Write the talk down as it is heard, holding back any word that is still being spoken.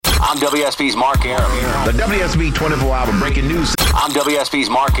I'm WSB's Mark Arum. The WSB 24-hour breaking news. I'm WSB's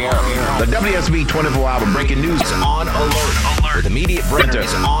Mark Arum. The WSB 24-hour breaking news. On alert. With immediate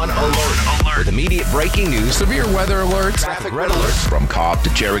breakers. On alert. With immediate breaking news. Severe weather alerts. Traffic red alerts. From Cobb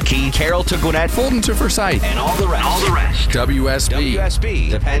to Cherokee, Carroll to Gwinnett. Fulton to Forsyth. And all the rest. WSB. WSB.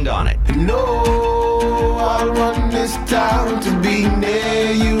 Depend on it. No, I run this town to be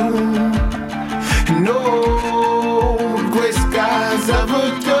near you. No gray skies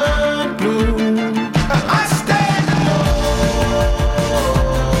ever turn blue. I stand alone.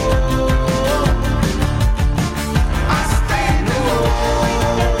 I stand alone.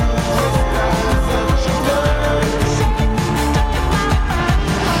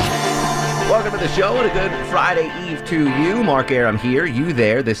 Welcome to the show and a good Friday Eve to you. Mark Arum here, you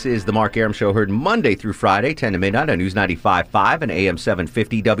there. This is the Mark Arum Show, heard Monday through Friday, 10 to midnight on News 95.5 and AM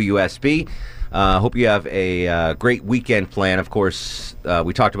 750 WSB. Hope you have a great weekend plan. Of course,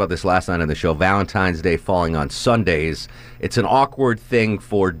 we talked about this last night on the show. Valentine's Day falling on Sundays. It's an awkward thing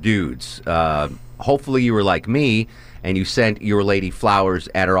for dudes. Hopefully you were like me and you sent your lady flowers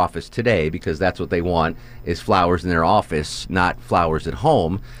at her office today, because that's what they want, is flowers in their office, not flowers at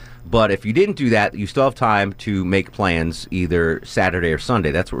home. But if you didn't do that, you still have time to make plans either Saturday or Sunday.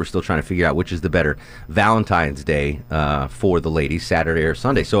 That's what we're still trying to figure out, which is the better Valentine's Day for the ladies, Saturday or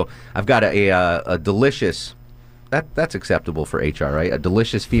Sunday. So I've got a delicious, that's acceptable for HR, right? A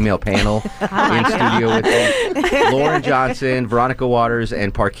delicious female panel in studio with me. Lauren Johnson, Veronica Waters,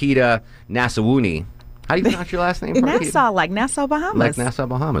 and Parkita Nasawuni. How do you pronounce your last name? Nassau, like Nassau, Bahamas. Like Nassau,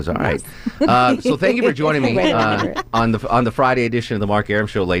 Bahamas. All right. So thank you for joining me on the Friday edition of the Mark Arum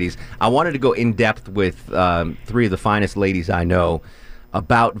Show, ladies. I wanted to go in depth with three of the finest ladies I know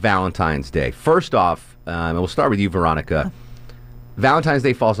about Valentine's Day. First off, and we'll start with you, Veronica. Valentine's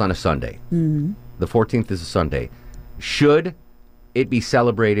Day falls on a Sunday. Mm-hmm. The 14th is a Sunday. Should it be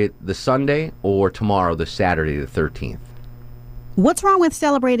celebrated the Sunday or tomorrow, the Saturday, the 13th? What's wrong with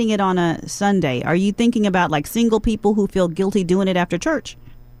celebrating it on a Sunday? Are you thinking about like single people who feel guilty doing it after church?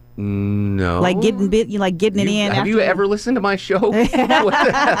 No. Like getting it in. Have you ever listened to my show? Well,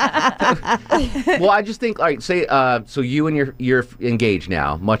 I just think, all right, say, so you and you're engaged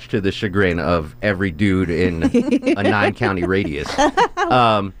now, much to the chagrin of every dude in a 9-county radius.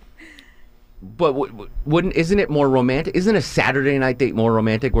 But isn't it more romantic? Isn't a Saturday night date more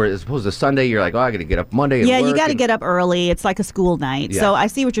romantic? Where as opposed to Sunday, you're like, oh, I got to get up Monday. Yeah, you got to get up early. It's like a school night. Yeah. So I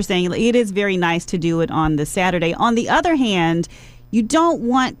see what you're saying. It is very nice to do it on the Saturday. On the other hand, you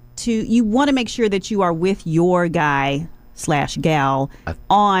want to make sure that you are with your guy / gal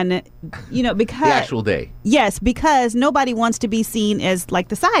on, because the actual day. Yes, because nobody wants to be seen as like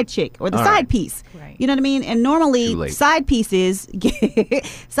the side chick or the side piece. Right. You know what I mean? And normally side pieces get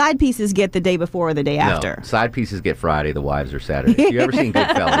the day before or the day after. No, side pieces get Friday. The wives are Saturday. If you ever seen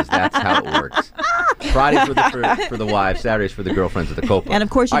Goodfellas, that's how it works. Fridays for the wives, Saturdays for the girlfriends of the Copa. And of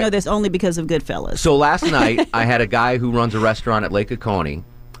course, you know this only because of Goodfellas. So last night, I had a guy who runs a restaurant at Lake Oconee.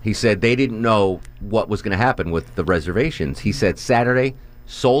 He said they didn't know what was going to happen with the reservations. He said Saturday,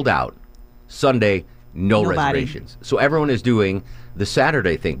 sold out. Sunday, nobody. Reservations. So everyone is doing the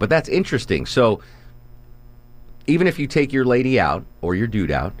Saturday thing. But that's interesting. So even if you take your lady out or your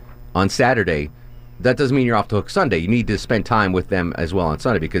dude out on Saturday, that doesn't mean you're off the hook Sunday. You need to spend time with them as well on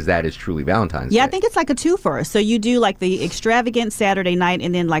Sunday, because that is truly Valentine's Day. Yeah, I think it's like a twofer. So you do like the extravagant Saturday night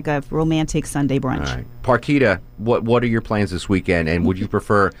and then like a romantic Sunday brunch. All right. Parkita, what are your plans this weekend, and would you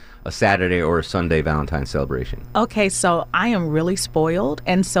prefer a Saturday or a Sunday Valentine's celebration? Okay, so I am really spoiled,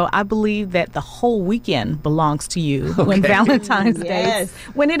 and so I believe that the whole weekend belongs to you when Valentine's Day,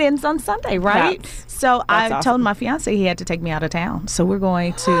 when it ends on Sunday, right? So I told my fiance he had to take me out of town. So we're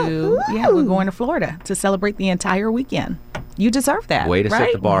going to, we're going to Florida to celebrate the entire weekend. You deserve that. Way to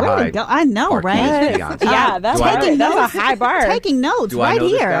set the bar high. I know, right? Yeah, that's a high bar. Taking notes right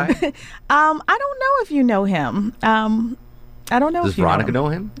here. I don't know if you know him. I don't know. Does if you Veronica know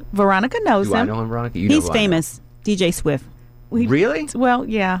him? Veronica knows him. Do I know him, Veronica? You He's know famous. DJ Swift. Really? Well,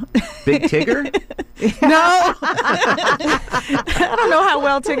 yeah. Big Tigger? No. I don't know how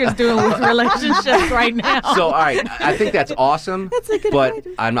well Tigger's doing with relationships right now. So, all right, I think that's awesome. That's a good but point.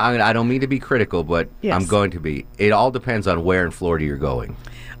 I don't mean to be critical, but I'm going to be. It all depends on where in Florida you're going.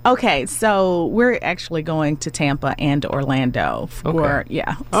 Okay, so we're actually going to Tampa and Orlando for,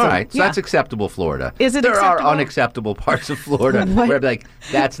 All right, so that's acceptable Florida. Is it There acceptable? are unacceptable parts of Florida where I'd be like,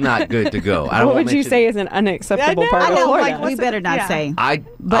 that's not good to go. What would you say is an unacceptable part of Florida? We better not say. I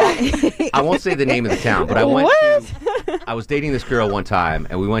won't say the name of the town, but I I was dating this girl one time,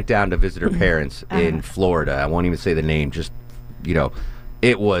 and we went down to visit her parents in Florida. I won't even say the name, just,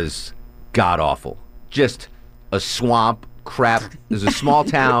 it was god-awful. Just a swamp, crap. There's a small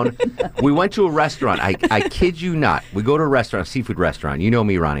town. We went to a restaurant. I kid you not. We go to a restaurant, a seafood restaurant. You know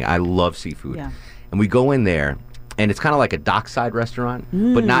me, Ronnie. I love seafood. Yeah. And we go in there, and it's kind of like a dockside restaurant,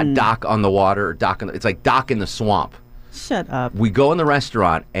 but not dock on the water. Or it's like dock in the swamp. Shut up. We go in the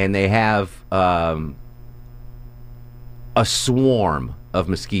restaurant, and they have a swarm of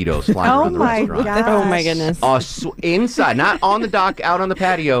mosquitoes flying around the restaurant. Gosh. Oh my goodness. Inside, not on the dock, out on the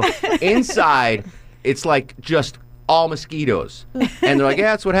patio. Inside, it's like just all mosquitoes. And they're like,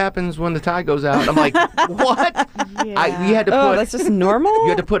 yeah, that's what happens when the tide goes out. I'm like, what? Yeah. We had to put, that's just normal? You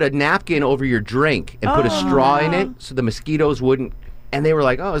had to put a napkin over your drink and put a straw in it so the mosquitoes wouldn't. And they were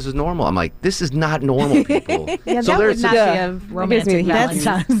like, oh, this is normal. I'm like, this is not normal, people. So there's not of romantic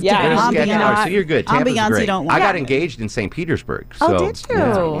Valentine's. Yeah. So you're good. Tampa's ambiance great. you don't want. I got engaged in St. Petersburg. So, Oh, did you?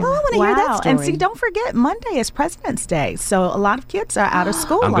 yeah. Oh, I want to hear that story. And see, don't forget, Monday is President's Day. So a lot of kids are out of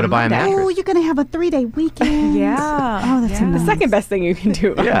school. I'm going to buy a mattress. Oh, you're going to have a 3-day weekend. Yeah. Oh, that's The amazing. second best thing you can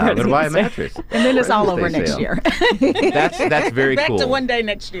do. Yeah, I'm going to buy a mattress. And then it's all over President's Day next sale. year. That's very Back cool. to one day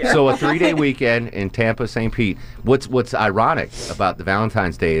next year. So a 3-day weekend in Tampa, St. Pete. What's ironic about the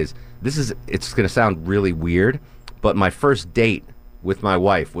Valentine's Day is it's going to sound really weird, but my first date with my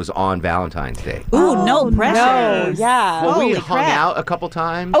wife was on Valentine's Day. Ooh, no pressure. No, yeah. Well, we Holy had hung crap. out a couple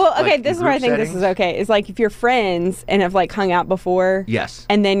times. Oh, well, okay, like, this in is where I group think this is settings. okay. It's like if you're friends and have like hung out before. Yes.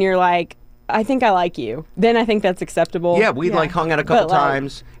 And then you're like, I think I like you. Then I think that's acceptable. Yeah, we like hung out a couple But, like-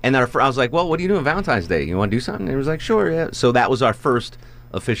 times, and then I was like, "Well, what do you do on Valentine's Day? You want to do something?" And he was like, "Sure, yeah." So that was our first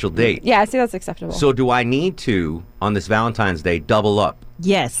official date. Yeah, I see that's acceptable. So do I need to on this Valentine's Day double up?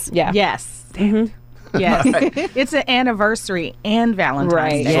 Yes. yeah. Yes. Yes. It's an anniversary and Valentine's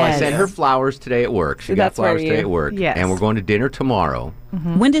Right. Day. So I Yes. sent her flowers today at work. She So got that's where flowers today you- at work, Yes. and we're going to dinner tomorrow.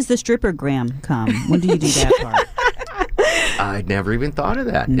 When does the strippergram come? When do you do that part? I'd never even thought of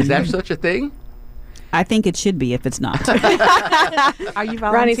that. Is that such a thing? I think it should be if it's not. Are you Ronnie's going to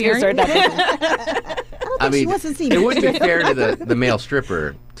volunteering? start that. I mean, she wants to see it me. wouldn't be fair to the male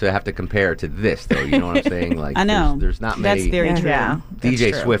stripper to have to compare to this, though. You know what I'm saying? Like, I know. There's not many. That's very true. Yeah. DJ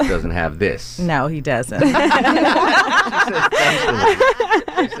that's true. Swift doesn't have this. No, he doesn't. She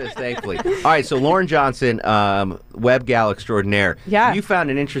says thankfully. All right, so Lauren Johnson, web gal extraordinaire. Yeah. You found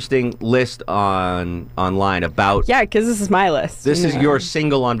an interesting list online about. Yeah, because this is my list. This is Yeah. your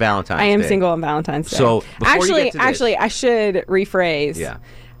single on Valentine's Day. I am single on Valentine's Day. So, before you get to this- actually, I should rephrase. Yeah.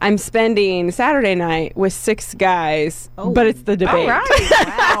 I'm spending Saturday night with 6 guys, but it's the debate. All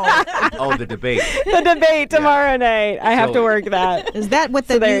right. Oh, the debate. The debate tomorrow night. I have So- to work that. Is that what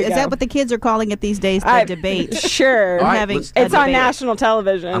So there you is go. that what the kids are calling it these days? The debate. Sure. All right, having let's- a It's on debate. national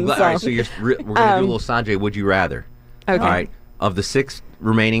television. I'm glad. so. All right, so we're going to do a little Sanjay, would you rather? Okay. All right. Of the 6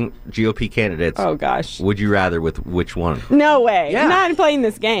 remaining GOP candidates, Oh, gosh. would you rather with which one? No way. Yeah. I'm not playing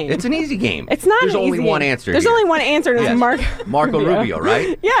this game. It's an easy game. It's not There's an only easy one game. answer There's here. only one answer, and it's Yes. Marco Rubio,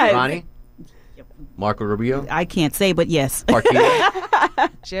 right? Yes. Ronnie? Marco Rubio? I can't say, but yes. Parquita?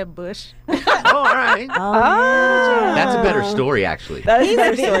 Jeb Bush. Oh, all right. That's a better story, actually. That is a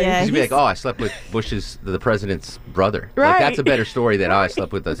better story. Yeah, You'd be like, oh, I slept with the president's brother. Like, Right. that's a better story than, oh, I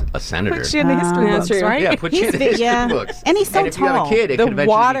slept with a senator. Put you in the history That's books, true. right? Yeah, put you in the He's history yeah. books. And he's so if you have tall. a kid, it The could eventually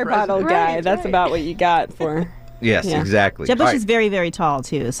water be bottle president. guy. That's about what you got for. Yes, Yeah. exactly. Jeb Bush All right. is very, very tall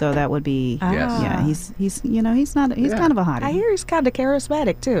too, so that would be. Yes. Yeah, he's he's not he's Yeah. kind of a hottie. I hear he's kind of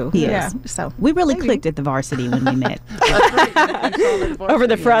charismatic too. He yeah. is. So We really maybe. clicked at the varsity when we met. Over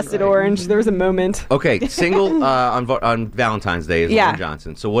the frosted orange, there was a moment. Okay, single on Valentine's Day is Yeah. Lauren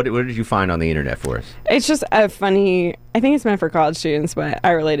Johnson. So what did you find on the internet for us? It's just a funny. I think it's meant for college students, but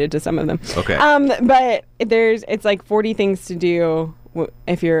I related to some of them. Okay. But it's like 40 things to do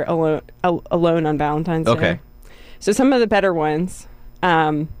if you're alone on Valentine's Day. Okay. So some of the better ones,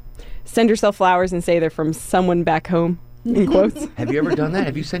 send yourself flowers and say they're from someone back home. In quotes. Have you ever done that?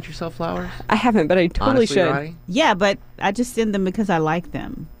 Have you sent yourself flowers? I haven't, but I totally Honestly, should. Ronnie? Yeah, but I just send them because I like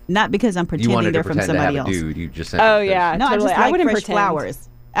them, not because I'm You pretending wanted they're to from pretend to somebody have else. a dude. You just sent Oh, them yeah. No, Totally. I just I like wouldn't fresh pretend. flowers.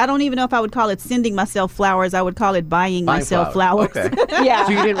 I don't even know if I would call it sending myself flowers. I would call it buying Buying myself flowers. Okay. Yeah.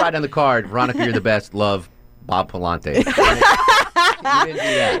 So you didn't write on the card, Veronica, you're the best, love, Bob Palante. You didn't do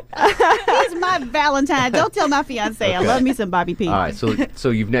that. He's my Valentine. Don't tell my fiance. I Okay. love me some Bobby P. All right, so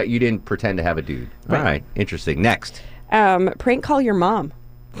you didn't pretend to have a dude. All right, interesting. Next. Prank call your mom.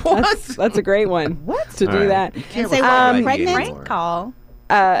 What? That's a great one. What? To All do right. that. You can't say, record well, like pregnant? anymore. Prank call.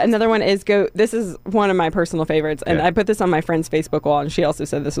 Another one is go. This is one of my personal favorites, and Yeah. I put this on my friend's Facebook wall, and she also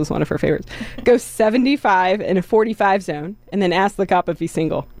said this was one of her favorites. Go 75 in a 45 zone, and then ask the cop if he's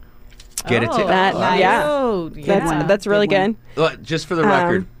single. Get it to That- All right. yeah. Oh, yeah. That's really Good good. one. Well, just for the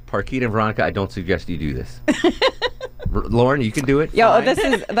record, Parquita and Veronica, I don't suggest you do this. Lauren, you can do it. Yo, fine. this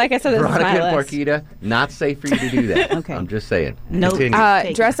is, like I said, this Veronica is and my list. Parkita, not safe for you to do that. Okay. I'm just saying. No.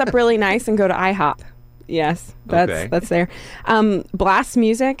 Continue. Dress up really nice and go to IHOP. Yes, that's there. Blast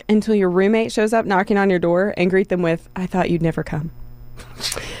music until your roommate shows up knocking on your door and greet them with, "I thought you'd never come."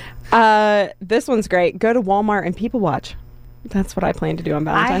 This one's great. Go to Walmart and people watch. That's what I plan to do on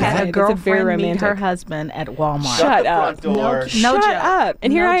I Valentine's Day. had a It's very girlfriend meet romantic. her husband at Walmart. Shut the up. front door. No Shut joke. up.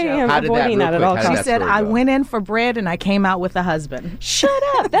 And here No I joke. am How did that, avoiding real that at quick, all how did She costs. that said, story I go? went in for bread and I came out with a husband. Shut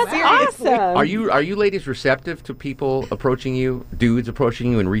up. That's awesome. Are you ladies receptive to people approaching you, dudes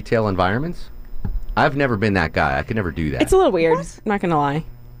approaching you in retail environments? I've never been that guy. I could never do that. It's a little weird. I'm not going to lie.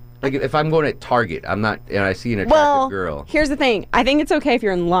 Like if I'm going at Target, I'm not, and I see an attractive girl. Here's the thing. I think it's okay if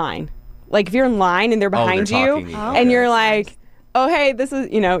you're in line. Like if you're in line and they're behind they're you, talking to you. and you're like, "Oh, hey, this is,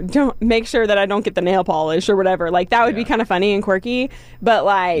 don't make sure that I don't get the nail polish or whatever." Like that would be kind of funny and quirky, but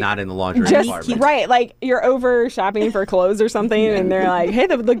like Not in the lingerie just department. right. Like you're over shopping for clothes or something, and they're like, "Hey,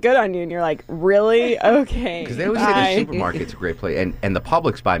 that would look good on you," and you're like, "Really? Okay." Because they always say the supermarket's a great place. And the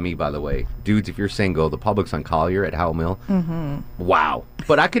Publix by me, by the way. Dudes, if you're single, the Publix on Collier at Howell Mill. Mm-hmm. Wow.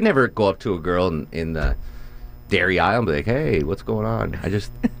 But I could never go up to a girl in the dairy aisle and be like, "Hey, what's going on?"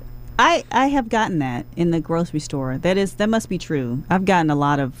 I have gotten that in the grocery store. That must be true. I've gotten a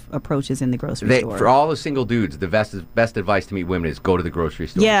lot of approaches in the grocery store. For all the single dudes, the best advice to meet women is go to the grocery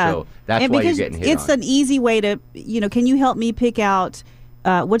store. Yeah. So that's and why you're because getting hit it's on. an easy way to, can you help me pick out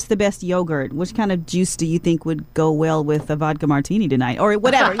what's the best yogurt? Which kind of juice do you think would go well with a vodka martini tonight? Or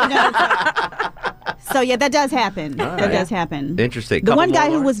whatever, So, yeah, that does happen. All That right. does happen. Interesting. The Couple one more, guy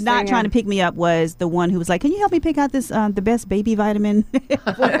who Lauren? was not trying to pick me up was the one who was like, "Can you help me pick out this the best baby vitamin?"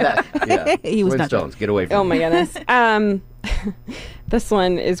 Yeah. He was not Flintstones, get away from Oh me. my goodness. This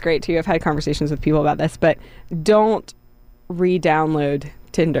one is great too. I've had conversations with people about this, but don't re-download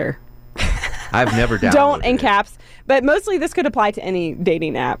Tinder. I've never downloaded Don't in it. caps, but mostly this could apply to any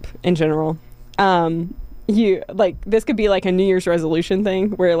dating app in general. This could be like a New Year's resolution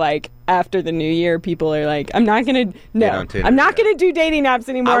thing where like after the new year people are like, I'm not gonna on Tinder, I'm not gonna do dating apps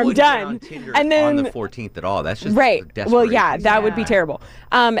anymore. I I'm wouldn't get done. on Tinder And then on the 14th at all. That's just right. Well, yeah, desperation. that would be terrible.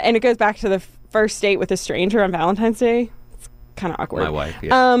 And it goes back to the first date with a stranger on Valentine's Day. It's kind of awkward. My wife,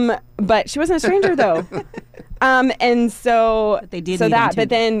 yeah. But she wasn't a stranger though. And so But they did so meet on that, but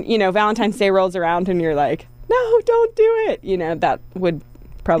Tinder. then Valentine's Day rolls around and you're like, no, don't do it. That would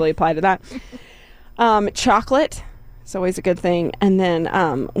probably apply to that. Chocolate. It's always a good thing. And then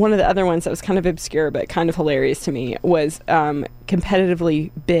one of the other ones that was kind of obscure but kind of hilarious to me was competitively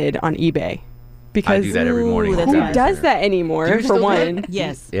bid on eBay. Because I do that every morning. that's who nice. does that anymore, Do you for still do one? it?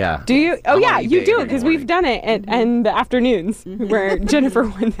 Yes. Yeah. Do you? Oh, I'm yeah, on you eBay do, every because morning. we've done it in the afternoons where Jennifer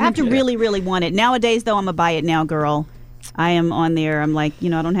went. I have to really, really want it. Nowadays, though, I'm a buy it now girl. I am on there. I'm like, I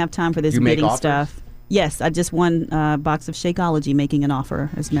don't have time for this You make bidding offers? stuff. Yes, I just won a box of Shakeology making an offer,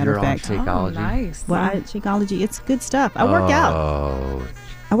 as a matter You're of on fact. Shakeology? Nice. Well, Shakeology, it's good stuff. I work out. Oh.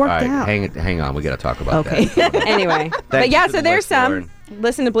 I worked All right, out. hang on. We got to talk about Okay. that. Anyway, but Thank you yeah, for so the there's list, some. Lauren.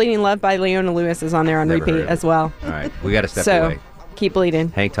 Listen to Bleeding Love by Leona Lewis is on there on Never heard repeat of as it. well. All right. We got to step So away. keep bleeding.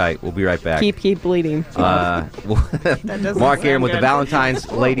 Hang tight. We'll be right back. Keep bleeding. Mark Arum with the Valentine's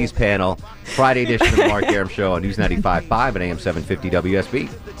Ladies Panel, Friday edition of the Mark Arum Show on News 95.5 and AM 750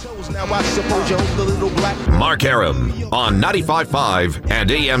 WSB. Now I suppose you hope the little black Mark Arum on 95.5 and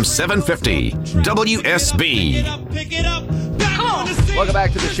AM 750 WSB. Welcome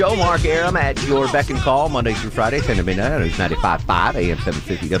back to the show. Mark Arum at your beck and call Monday through Friday, 10 to midnight on News 95.5 AM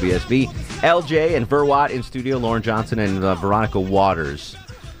 750 WSB. LJ and Verwatt in studio, Lauren Johnson and Veronica Waters.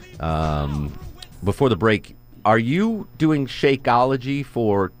 Before the break, are you doing Shakeology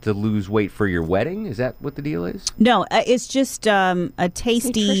to lose weight for your wedding? Is that what the deal is? No, it's just a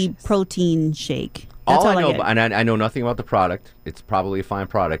tasty Nutritious. protein shake. That's all I know, get. and I know nothing about the product. It's probably a fine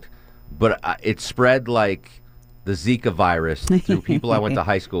product, but it spread like the Zika virus through people I went to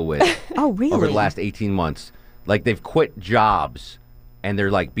high school with. Oh, really? Over the last 18 months. Like, they've quit jobs, and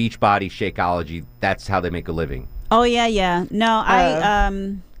they're like Beachbody, Shakeology. That's how they make a living. Oh, yeah. No,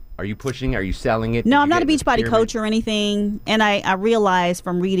 Are you pushing? Are you selling it? No, Did I'm you not get a in the Beachbody pyramid? coach or anything. And I realize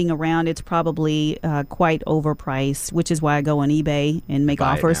from reading around it's probably quite overpriced, which is why I go on eBay and make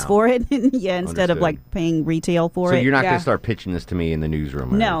Buy it offers now. for it. Yeah, instead of Understood. like paying retail for So it. you're not going Yeah. to start pitching this to me in the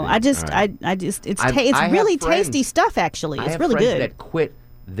newsroom? Or No, anything? All right. I just it's I have really friends- tasty stuff actually. I It's have really friends good. that quit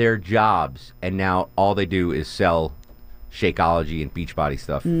their jobs, and now all they do is sell Shakeology and Beachbody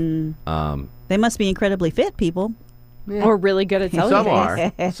stuff. They must be incredibly fit people. Or really good at selling Some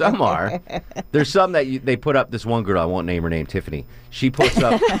things. are. Some are. There's some that they put up. This one girl, I won't name her name, Tiffany. She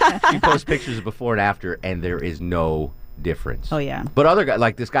posts pictures of before and after, and there is no difference. Oh, yeah. But other guys,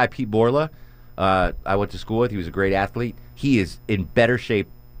 like this guy Pete Borla, I went to school with. He was a great athlete. He is in better shape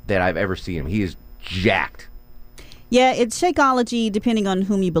than I've ever seen him. He is jacked. Yeah, it's Shakeology. Depending on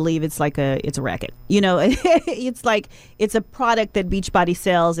whom you believe, it's a racket. It's like it's a product that Beachbody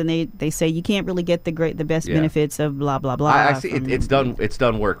sells, and they say you can't really get the best benefits of blah blah blah. I see it's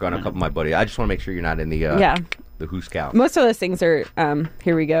done work on a couple of my buddies. I just want to make sure you're not in the Who Scout. Most of those things are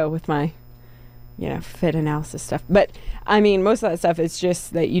here we go with my fit analysis stuff. But I mean, most of that stuff is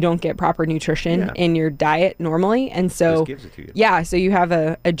just that you don't get proper nutrition in your diet normally. And so, just gives it to you. Yeah. So you have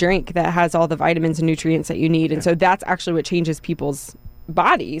a drink that has all the vitamins and nutrients that you need. And so that's actually what changes people's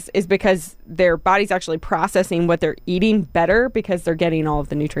bodies, is because their body's actually processing what they're eating better because they're getting all of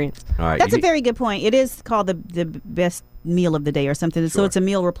the nutrients. All right, that's a very good point. It is called the best meal of the day or something. Sure. So it's a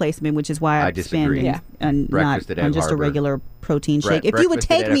meal replacement, which is why I spend and not on just a regular protein shake. If you would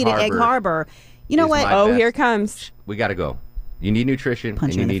take me to Egg Harbor, you know what? Oh, here it comes. We got to go. You need nutrition,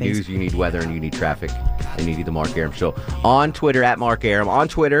 and you need news, you need weather, and you need traffic, and you need the Mark Arum Show. On Twitter, at Mark Arum. On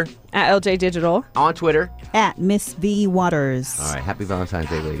Twitter. At LJ Digital. On Twitter. At Miss V Waters. All right. Happy Valentine's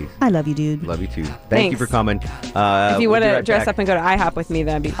Day, ladies. I love you, dude. Love you, too. Thank you for coming. If you want to dress up and go to IHOP with me,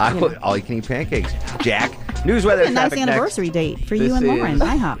 that'd be all-you-can-eat pancakes. Jack. News, weather, and traffic. Nice anniversary date for you and Lauren.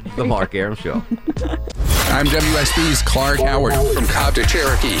 IHOP. The Mark Arum Show. I'm WSB's Clark Howard. From Cobb to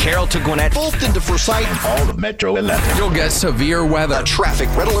Cherokee, Carroll to Gwinnett, Fulton to Forsyth, all of Metro 11. You'll get severe weather, a traffic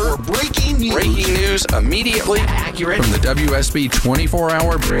red alert, Breaking news. Breaking news immediately, accurate from the WSB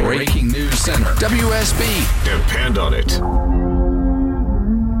 24-hour Breaking News Center. WSB. Depend on it.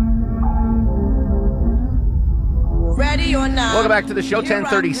 Ready or not. Welcome back to the show.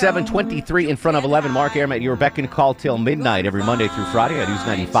 10:37, 23 in front of 11. Mark Arum at your beck and call till midnight every Monday through Friday at News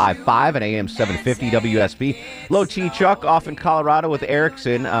 95.5 and AM 750 WSB. Low Chi Chuck off in Colorado with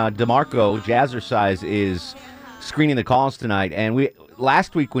Erickson. DeMarco Jazzercise is screening the calls tonight. And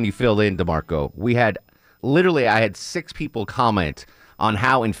last week when you filled in, DeMarco, I had 6 people comment on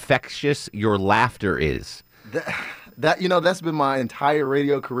how infectious your laughter is. That's been my entire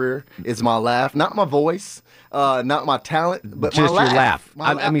radio career. It's my laugh, not my voice, not my talent, but just my laugh. Your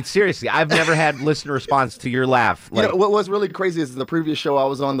laugh. I mean, seriously, I've never had listener response to your laugh. What's really crazy is the previous show I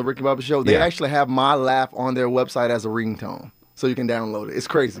was on, the Ricky Bobby Show. They actually have my laugh on their website as a ringtone. So you can download it. It's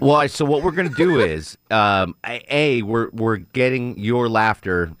crazy. Well, so what we're going to do is, we're getting your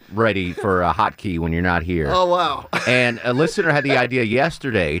laughter ready for a hotkey when you're not here. Oh, wow. And a listener had the idea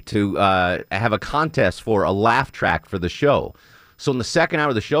yesterday to have a contest for a laugh track for the show. So in the second hour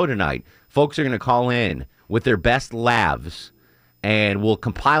of the show tonight, folks are going to call in with their best laughs, and we'll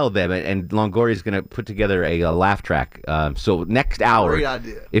compile them, and Longoria is going to put together a laugh track. So next hour, great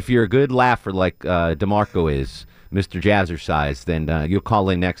idea. If you're a good laugher like DeMarco is, Mr. Jazzercise, then you'll call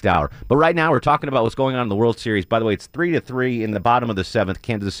in next hour. But right now, we're talking about what's going on in the World Series. By the way, it's 3-3 in the bottom of the 7th,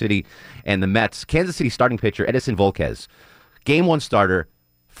 Kansas City and the Mets. Kansas City starting pitcher, Edison Volquez. Game 1 starter,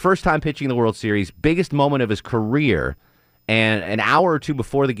 first time pitching in the World Series, biggest moment of his career. And an hour or two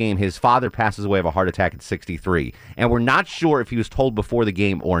before the game, his father passes away of a heart attack at 63. And we're not sure if he was told before the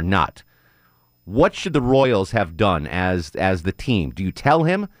game or not. What should the Royals have done as the team? Do you tell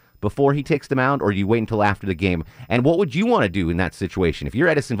him before he takes the mound, or do you wait until after the game? And what would you want to do in that situation? If you're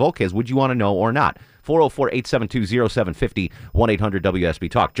Edison Volquez, would you want to know or not? 404-872-0750,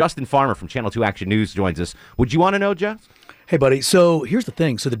 1-800-WSB Talk. Justin Farmer from Channel 2 Action News joins us. Would you want to know, Jeff? Hey, buddy. So here's the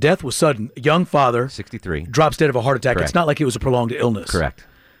thing. So the death was sudden. A young father. 63. Drops dead of a heart attack. Correct. It's not like it was a prolonged illness. Correct.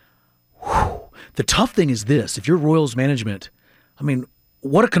 Whew. The tough thing is this. If you're Royals management, I mean,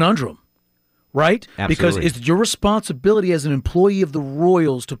 what a conundrum. Right? Absolutely. Because it's your responsibility as an employee of the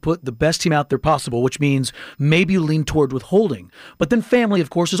Royals to put the best team out there possible, which means maybe you lean toward withholding. But then family, of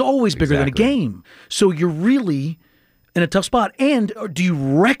course, is always bigger than a game. So you're really in a tough spot. And do you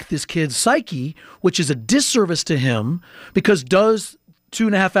wreck this kid's psyche, which is a disservice to him, because does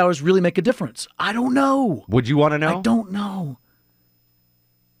 2.5 hours really make a difference? I don't know. Would you want to know? I don't know.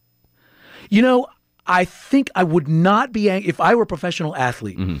 I think I would not be angry if I were a professional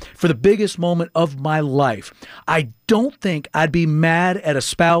athlete for the biggest moment of my life. I don't think I'd be mad at a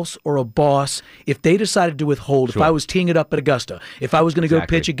spouse or a boss if they decided to withhold, Sure. if I was teeing it up at Augusta, if I was going to go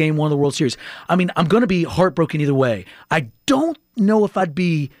pitch a game 1 of the World Series. I mean, I'm going to be heartbroken either way. I don't know if I'd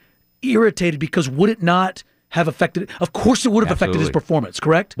be irritated, because would it not have affected? Of course, it would have affected his performance.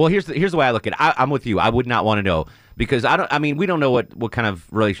 Correct? Well, here's the way I look at it. I'm with you. I would not want to know, because we don't know what kind of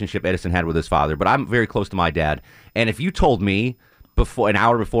relationship Edison had with his father, but I'm very close to my dad. And if you told me before an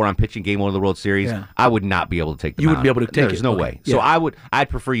hour before I'm pitching Game 1 of the World Series, I would not be able to take the mound. You wouldn't be able to take it. There's no way. So I'd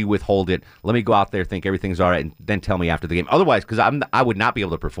prefer you withhold it. Let me go out there, think everything's all right, and then tell me after the game. Otherwise, because I would not be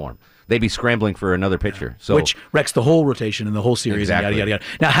able to perform. They'd be scrambling for another pitcher. So which wrecks the whole rotation and the whole series. Exactly. And yada, yada,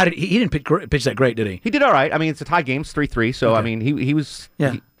 yada. Now, how did he didn't pitch that great, did he? He did all right. I mean, it's a tie game. It's 3-3. So, I mean, he was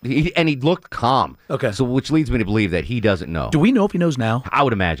he looked calm. Okay. So, which leads me to believe that he doesn't know. Do we know if he knows now? I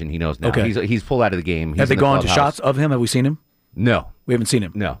would imagine he knows now. Okay. He's pulled out of the game. Have they gone to shots of him? Have we seen him? No. We haven't seen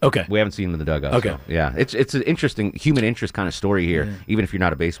him? No. Okay. We haven't seen him in the dugout. Okay. So, yeah. It's an interesting human interest kind of story here, even if you're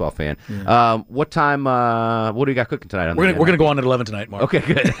not a baseball fan. What time, what do we got cooking tonight? We're gonna go on at 11 tonight, Mark. Okay,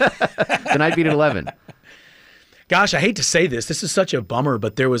 good. The night beat at 11. Gosh, I hate to say this. This is such a bummer,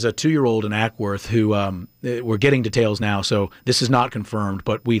 but there was a 2-year-old in Ackworth who we're getting details now, so this is not confirmed,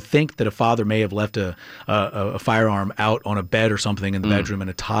 but we think that a father may have left a firearm out on a bed or something in the bedroom, and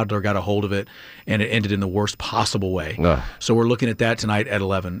a toddler got a hold of it, and it ended in the worst possible way. So we're looking at that tonight at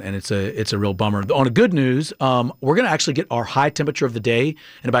 11, and it's a real bummer. On a good news, we're going to actually get our high temperature of the day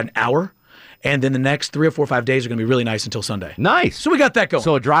in about an hour. And then the next 3 or 4 or 5 days are going to be really nice until Sunday. Nice. So we got that going.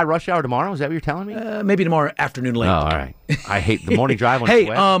 So a dry rush hour tomorrow? Is that what you're telling me? Maybe tomorrow afternoon late. Oh, all right. I hate the morning drive when hey, it's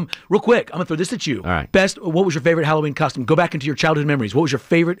wet. Real quick, I'm going to throw this at you. All right. What was your favorite Halloween costume? Go back into your childhood memories. What was your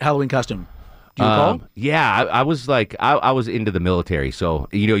favorite Halloween costume? Do you recall? Yeah, I was like, I was into the military. So,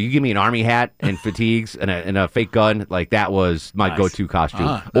 you give me an army hat and fatigues and a fake gun, like that was my go-to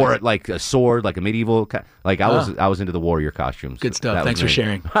costume. Or like a sword, like a medieval, like I was into the warrior costumes. Good stuff. Thanks for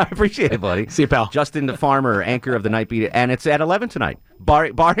sharing. I appreciate it, buddy. See you, pal. Justin the Farmer, anchor of the Night Beat, and it's at 11 tonight.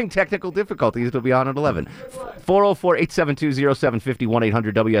 Barring technical difficulties, it'll be on at 11. 404-872-0750,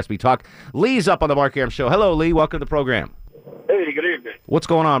 1-800-WSB Talk. Lee's up on the Mark Arum Show. Hello, Lee. Welcome to the program. Hey, good evening. What's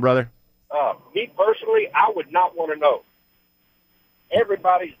going on, brother? Me personally, I would not want to know.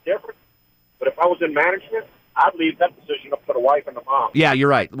 Everybody's different, but if I was in management, I'd leave that decision up to the wife and the mom. Yeah, you're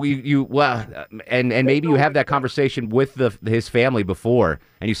right. And maybe you have that conversation with his family before,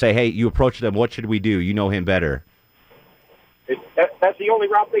 and you say, hey, you approach them, what should we do? You know him better. That's the only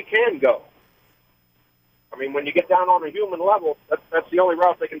route they can go. I mean, when you get down on a human level, that's the only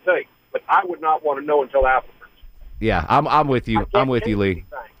route they can take. But I would not want to know until afterwards. Yeah, I'm with you. I'm with you, Lee.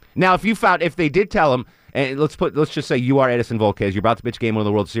 Now, if they did tell him, and let's just say you are Edison Volquez, you're about to pitch Game 1 of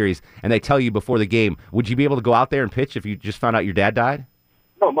the World Series, and they tell you before the game, would you be able to go out there and pitch if you just found out your dad died?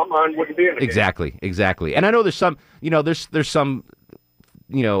 No, my mind wouldn't be in it. Exactly. And I know there's some, there's some,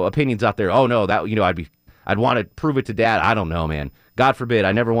 opinions out there. Oh no, that I'd want to prove it to Dad. I don't know, man. God forbid,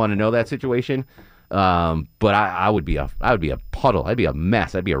 I never want to know that situation. But I would be a puddle. I'd be a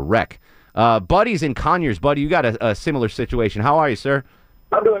mess. I'd be a wreck. Buddy's in Conyers. Buddy, you got a similar situation. How are you, sir?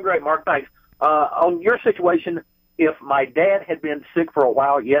 I'm doing great, Mark. Thanks. On your situation, if my dad had been sick for a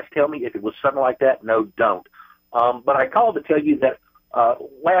while, yes, tell me. If it was something like that, no, don't. But I called to tell you that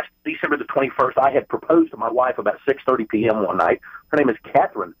last December the 21st, I had proposed to my wife about 6:30 p.m. one night. Her name is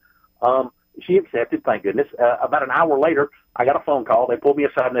Catherine. She accepted, thank goodness. About an hour later, I got a phone call. They pulled me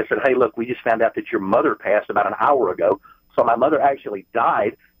aside and they said, hey, look, we just found out that your mother passed about an hour ago. So my mother actually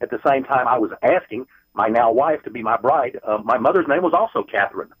died at the same time I was asking my now wife to be my bride. My mother's name was also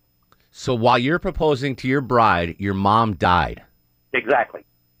Catherine. So while you're proposing to your bride, your mom died. Exactly.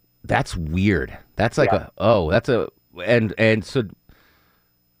 That's weird. That's like and so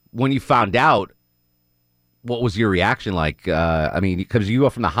when you found out, what was your reaction like? I mean, because you go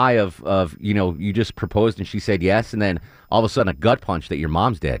from the high of you just proposed and she said yes, and then all of a sudden a gut punch that your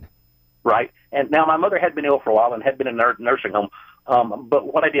mom's dead. Right. And now my mother had been ill for a while and had been in a nursing home.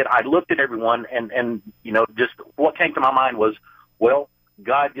 But what I did, I looked at everyone and just what came to my mind was, well,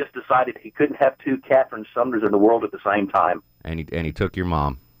 God just decided he couldn't have two Catherine Sumners in the world at the same time. And he took your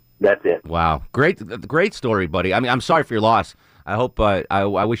mom. That's it. Wow. Great story, buddy. I mean, I'm sorry for your loss. I hope,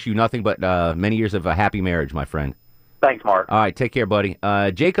 I wish you nothing but many years of a happy marriage, my friend. Thanks, Mark. All right, take care, buddy.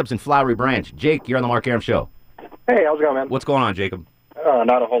 Jacob's in Flowery Branch. Jake, you're on the Mark Arum Show. Hey, how's it going, man? What's going on, Jacob?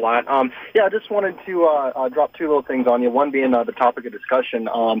 Not a whole lot. I just wanted to drop two little things on you. One being the topic of discussion.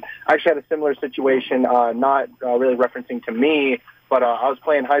 I actually had a similar situation, not really referencing to me, but I was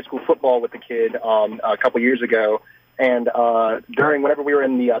playing high school football with a kid a couple years ago, and whenever we were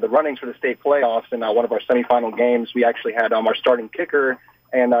in the runnings for the state playoffs in one of our semifinal games, we actually had our starting kicker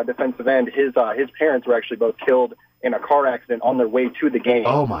and defensive end. His parents were actually both killed in a car accident on their way to the game.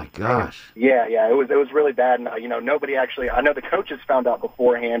 Oh my gosh! Yeah, it was really bad, and nobody actually. I know the coaches found out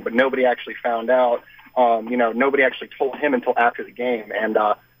beforehand, but nobody actually found out. Nobody actually told him until after the game, and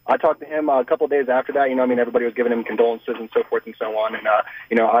I talked to him a couple of days after that. Everybody was giving him condolences and so forth and so on, and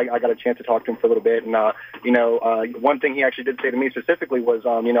I got a chance to talk to him for a little bit, and one thing he actually did say to me specifically was,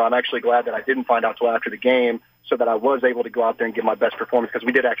 I'm actually glad that I didn't find out till after the game. so that I was able to go out there and give my best performance, because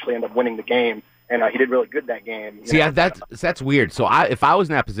we did actually end up winning the game, and he did really good that game. See, that's weird. So if I was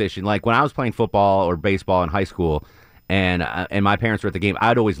in that position, like when I was playing football or baseball in high school, and my parents were at the game,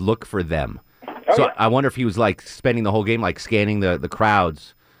 I'd always look for them. I wonder if he was like spending the whole game like scanning the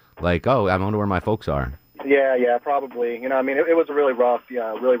crowds, like, oh, I wonder where my folks are. Yeah, probably. I mean, it was a really rough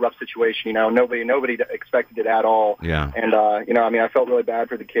situation. Nobody expected it at all. Yeah. And I mean, I felt really bad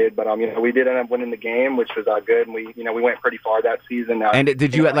for the kid, but we did end up winning the game, which was good, and we went pretty far that season. And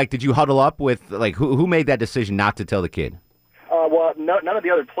did you huddle up with who made that decision not to tell the kid? Well, none of the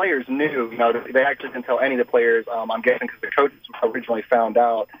other players knew. They actually didn't tell any of the players. I'm guessing because the coaches originally found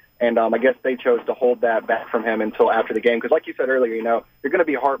out. And I guess they chose to hold that back from him until after the game. Because like you said earlier, you're going to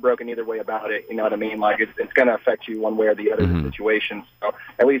be heartbroken either way about it. You know what I mean? Like, it's going to affect you one way or the other, the situation. So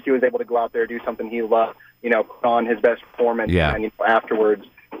at least he was able to go out there, do something he loved, put on his best performance. Yeah. And afterwards,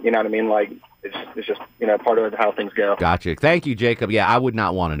 you know what I mean? Like, it's just, part of how things go. Gotcha. Thank you, Jacob. Yeah, I would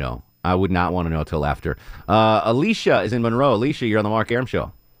not want to know. I would not want to know till after. Alicia is in Monroe. Alicia, you're on the Mark Arum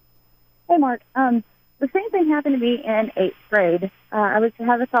Show. Hey, Mark. The same thing happened to me in 8th grade. I was to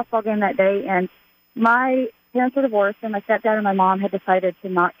have a softball game that day, and my parents were divorced, and my stepdad and my mom had decided to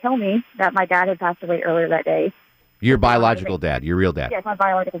not tell me that my dad had passed away earlier that day. Your biological dad, your real dad. Yes, my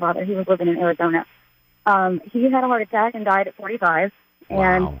biological father. He was living in Arizona. He had a heart attack and died at 45,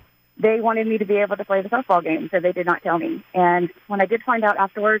 and they wanted me to be able to play the softball game, so they did not tell me. And when I did find out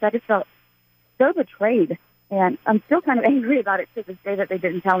afterwards, I just felt so betrayed. And I'm still kind of angry about it to this day that they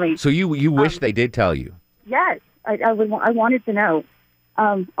didn't tell me. So you wish they did tell you? Yes, I wanted to know.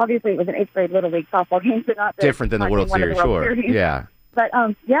 Obviously, it was an 8th grade Little League softball game, so not different than the World Series, sure. Yeah. But I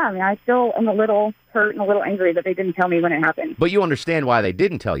mean, I still am a little hurt and a little angry that they didn't tell me when it happened. But you understand why they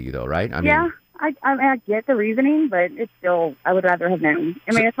didn't tell you, though, right? I mean, I get the reasoning, but it's still, I would rather have known.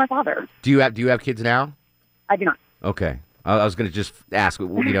 I mean, it's my father. Do you have kids now? I do not. Okay. I was going to just ask,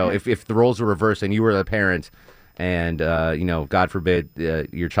 if the roles were reversed and you were the parent and, God forbid,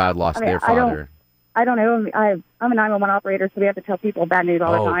 your child lost their father. I don't know. I'm a 911 operator, so we have to tell people bad news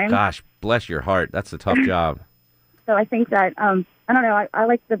all the time. Oh, gosh, bless your heart. That's a tough job. So I think that, I don't know, I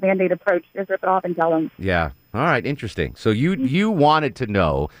like the Band-Aid approach. Just rip it off and tell them. Yeah. All right, interesting. So you wanted to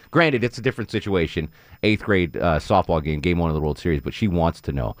know, granted, it's a different situation, 8th grade softball game 1 of the World Series, but she wants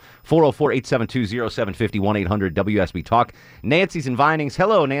to know. 404-872-0750, 1-800-WSB Talk. Nancy's in Vinings.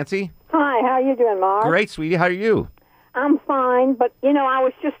 Hello, Nancy. Hi, how are you doing, Mark? Great, sweetie. How are you? I'm fine, but, I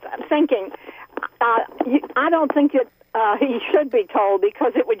was just thinking, I don't think that he should be told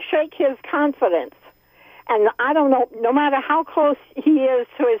because it would shake his confidence. And I don't know, no matter how close he is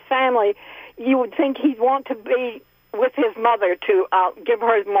to his family, you would think he'd want to be with his mother to give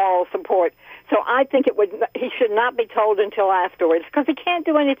her moral support. So I think he should not be told until afterwards because he can't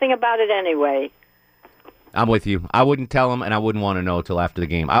do anything about it anyway. I'm with you. I wouldn't tell him, and I wouldn't want to know till after the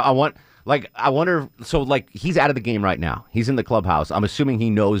game. I wonder, so he's out of the game right now. He's in the clubhouse. I'm assuming he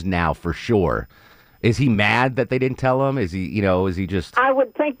knows now for sure. Is he mad that they didn't tell him? Is he, is he just... I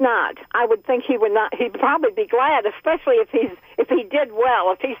would think not. I would think he would not. He'd probably be glad, especially if he did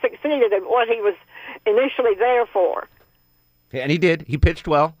well, if he succeeded at what he was initially there for. And he did. He pitched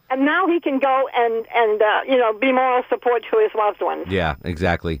well. And now he can go and be moral support to his loved ones. Yeah,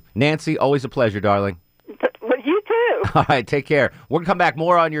 exactly. Nancy, always a pleasure, darling. But you too. All right, take care. We're going to come back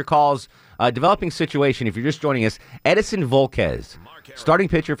more on your calls. Developing situation, if you're just joining us, Edison Volquez, starting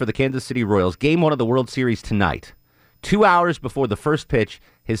pitcher for the Kansas City Royals, game 1 of the World Series tonight. 2 hours before the first pitch,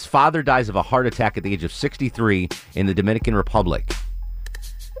 his father dies of a heart attack at the age of 63 in the Dominican Republic.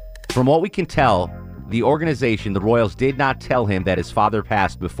 From what we can tell, the organization, the Royals, did not tell him that his father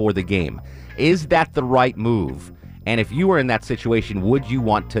passed before the game. Is that the right move? And if you were in that situation, would you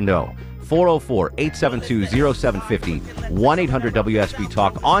want to know? 404-872-0750, 1-800-WSB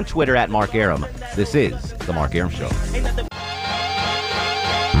Talk, on Twitter at Mark Arum. This is The Mark Arum Show.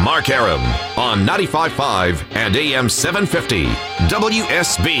 Mark Arum on 95.5 and AM 750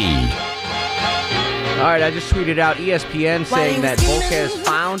 WSB. All right, I just tweeted out ESPN saying that Volquez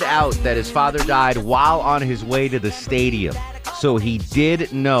found out that his father died while on his way to the stadium. So he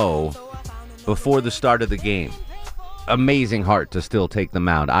did know before the start of the game. Amazing heart to still take the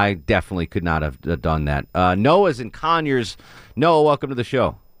mound. I definitely could not have done that. Noah's in Conyers. Noah, welcome to the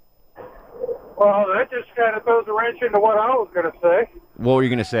show. Well, that just kind of throws a wrench into what I was going to say. What were you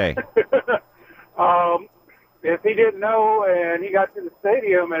going to say? If he didn't know and he got to the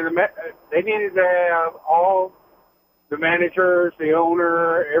stadium, and they needed to have all the managers, the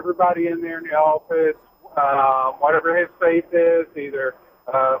owner, everybody in there in the office, whatever his faith is, either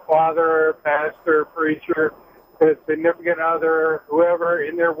father, pastor, preacher, his significant other, whoever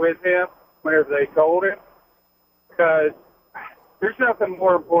in there with him, whenever they told him, because there's nothing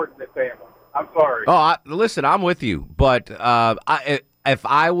more important than family. I'm sorry. Oh, listen, I'm with you. But if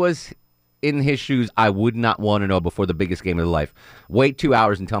I was in his shoes, I would not want to know before the biggest game of their life. Wait 2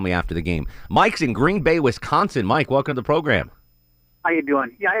 hours and tell me after the game. Mike's in Green Bay, Wisconsin. Mike, welcome to the program. How you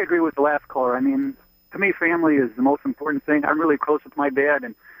doing? Yeah, I agree with the last caller. I mean, to me, family is the most important thing. I'm really close with my dad,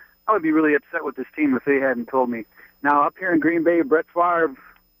 and I would be really upset with this team if they hadn't told me. Now, up here in Green Bay, Brett Favre,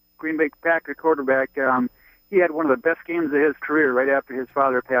 Green Bay Packer quarterback, he had one of the best games of his career right after his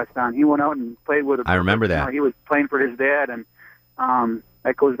father passed on. He went out and played with a... I remember that. He was playing for his dad, and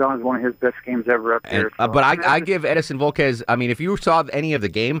that goes down as one of his best games ever up there. So, but I give Edison Volquez, I mean, if you saw any of the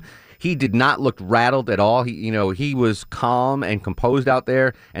game, he did not look rattled at all. He was calm and composed out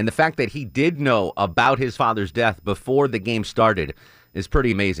there. And the fact that he did know about his father's death before the game started is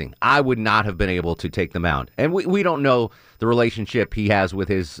pretty amazing. I would not have been able to take the mound. And we don't know the relationship he has with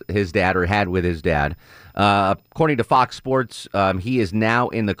his dad or had with his dad. According to Fox Sports, he is now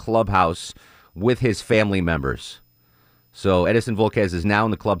in the clubhouse with his family members. So Edison Volquez is now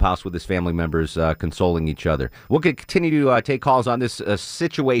in the clubhouse with his family members, consoling each other. We'll continue to take calls on this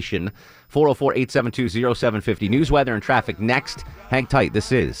situation. 404-872-0750. News, weather, and traffic next. Hang tight.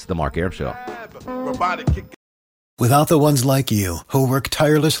 This is The Mark Arum Show. Without the ones like you, who work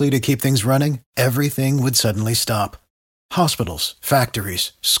tirelessly to keep things running, everything would suddenly stop. Hospitals,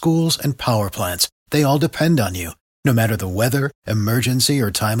 factories, schools, and power plants, they all depend on you. No matter the weather, emergency,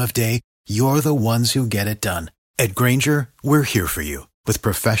 or time of day, you're the ones who get it done. At Grainger, we're here for you with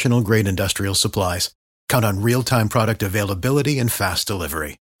professional-grade industrial supplies. Count on real-time product availability and fast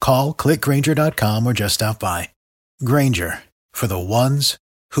delivery. Call, click Grainger.com, or just stop by. Grainger, for the ones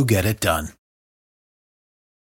who get it done.